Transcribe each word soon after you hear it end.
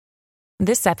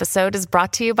This episode is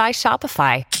brought to you by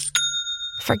Shopify.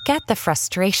 Forget the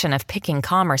frustration of picking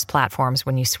commerce platforms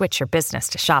when you switch your business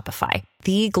to Shopify,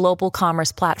 the global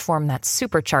commerce platform that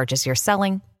supercharges your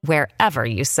selling wherever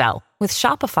you sell. With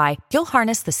Shopify, you'll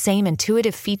harness the same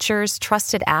intuitive features,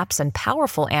 trusted apps, and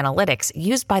powerful analytics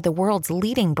used by the world's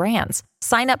leading brands.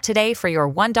 Sign up today for your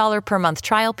 $1 per month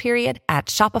trial period at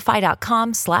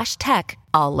shopify.com/tech,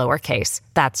 all lowercase.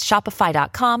 That's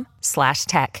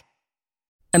shopify.com/tech.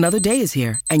 Another day is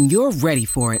here, and you're ready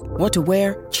for it. What to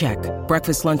wear? Check.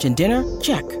 Breakfast, lunch, and dinner?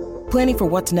 Check. Planning for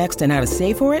what's next and how to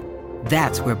save for it?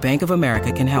 That's where Bank of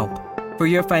America can help. For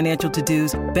your financial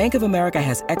to-dos, Bank of America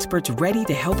has experts ready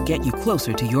to help get you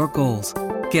closer to your goals.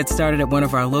 Get started at one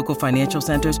of our local financial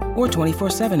centers or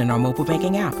 24/7 in our mobile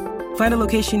banking app. Find a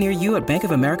location near you at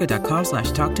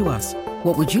bankofamerica.com/talktous.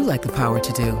 What would you like the power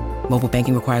to do? Mobile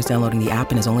banking requires downloading the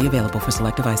app and is only available for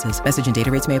select devices. Message and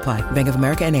data rates may apply. Bank of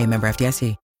America N.A., member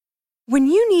FDIC. When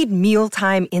you need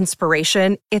mealtime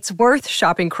inspiration, it's worth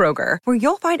shopping Kroger, where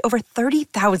you'll find over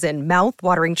 30,000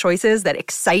 mouth-watering choices that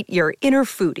excite your inner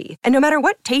foodie. And no matter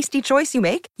what tasty choice you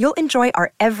make, you'll enjoy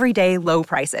our everyday low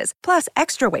prices, plus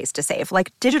extra ways to save,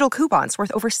 like digital coupons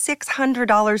worth over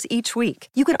 $600 each week.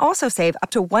 You can also save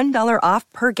up to $1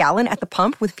 off per gallon at the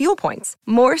pump with fuel points.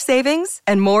 More savings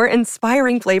and more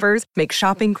inspiring flavors make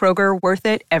shopping Kroger worth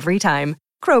it every time.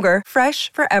 Kroger,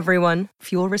 fresh for everyone.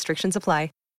 Fuel restrictions apply.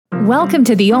 Welcome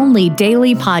to the only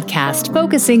daily podcast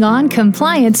focusing on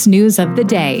compliance news of the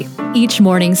day. Each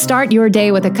morning, start your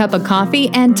day with a cup of coffee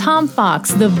and Tom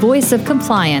Fox, the voice of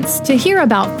compliance, to hear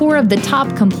about 4 of the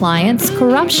top compliance,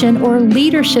 corruption, or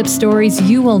leadership stories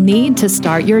you will need to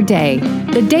start your day.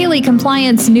 The Daily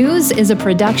Compliance News is a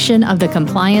production of the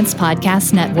Compliance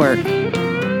Podcast Network.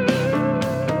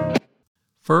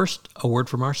 First, a word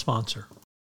from our sponsor.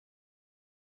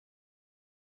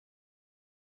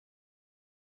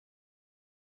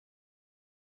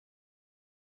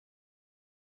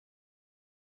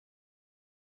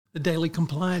 The Daily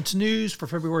Compliance News for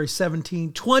February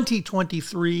 17,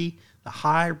 2023, the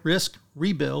High Risk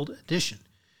Rebuild Edition.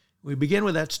 We begin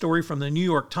with that story from the New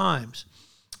York Times.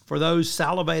 For those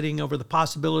salivating over the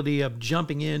possibility of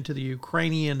jumping into the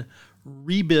Ukrainian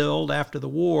rebuild after the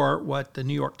war, what the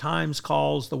New York Times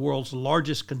calls the world's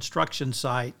largest construction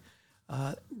site,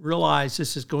 realize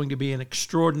this is going to be an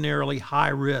extraordinarily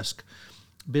high-risk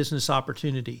business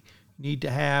opportunity. You need to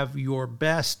have your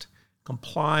best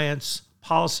compliance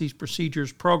policies,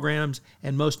 procedures, programs,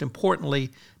 and most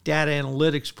importantly, data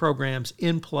analytics programs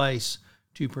in place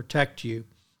to protect you.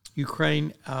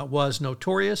 Ukraine was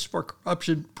notorious for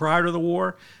corruption prior to the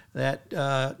war. That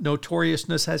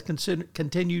notoriousness has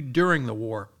continued during the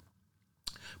war.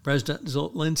 President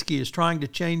Zelensky is trying to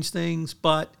change things,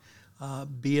 but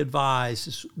be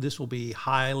advised, this will be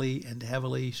highly and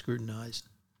heavily scrutinized.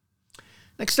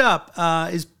 Next up,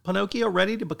 is Pinocchio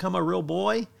ready to become a real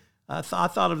boy? I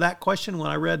thought of that question when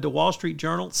I read the Wall Street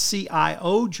Journal,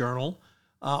 CIO Journal,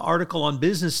 article on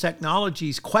business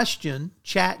technologies question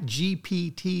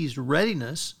ChatGPT's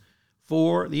readiness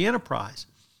for the enterprise.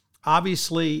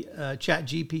 Obviously,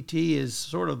 ChatGPT is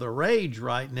sort of the rage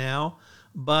right now,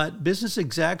 but business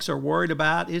execs are worried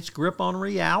about its grip on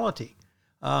reality.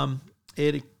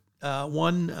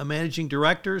 One managing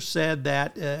director said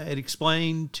that it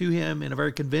explained to him in a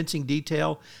very convincing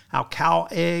detail how cow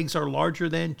eggs are larger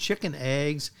than chicken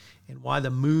eggs and why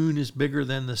the moon is bigger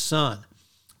than the sun.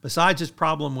 Besides its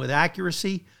problem with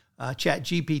accuracy,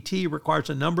 ChatGPT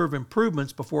requires a number of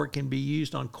improvements before it can be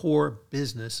used on core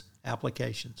business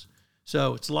applications.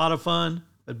 So it's a lot of fun,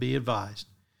 but be advised.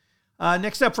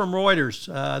 Next up from Reuters,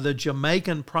 the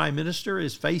Jamaican Prime Minister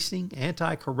is facing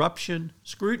anti-corruption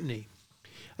scrutiny,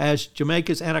 as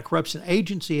Jamaica's anti-corruption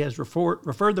agency has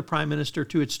referred the Prime Minister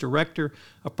to its Director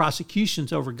of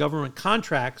Prosecutions over government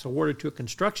contracts awarded to a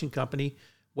construction company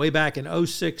way back in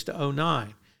 2006 to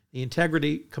 2009. The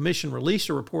Integrity Commission released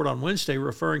a report on Wednesday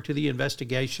referring to the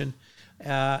investigation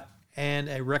and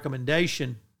a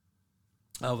recommendation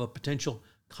of a potential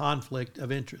conflict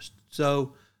of interest.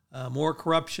 So more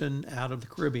corruption out of the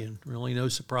Caribbean. Really no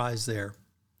surprise there.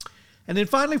 And then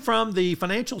finally from the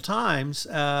Financial Times,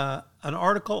 an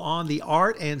article on the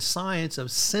art and science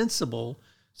of sensible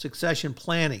succession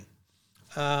planning.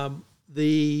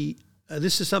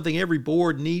 This is something every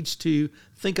board needs to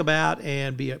think about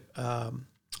and be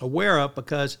aware of,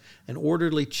 because an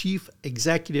orderly chief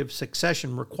executive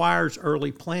succession requires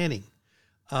early planning.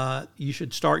 You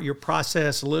should start your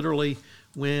process literally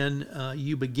when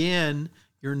you begin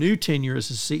your new tenure as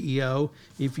a CEO.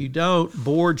 If you don't,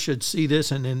 board should see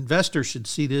this and investors should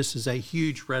see this as a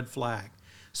huge red flag.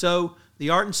 So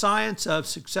the art and science of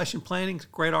succession planning,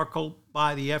 great article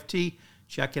by the FT.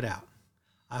 Check it out.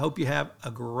 I hope you have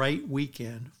a great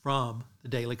weekend from the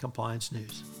Daily Compliance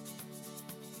News.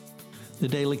 The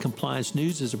Daily Compliance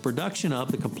News is a production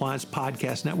of the Compliance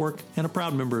Podcast Network and a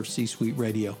proud member of C-Suite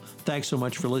Radio. Thanks so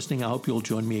much for listening. I hope you'll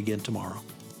join me again tomorrow.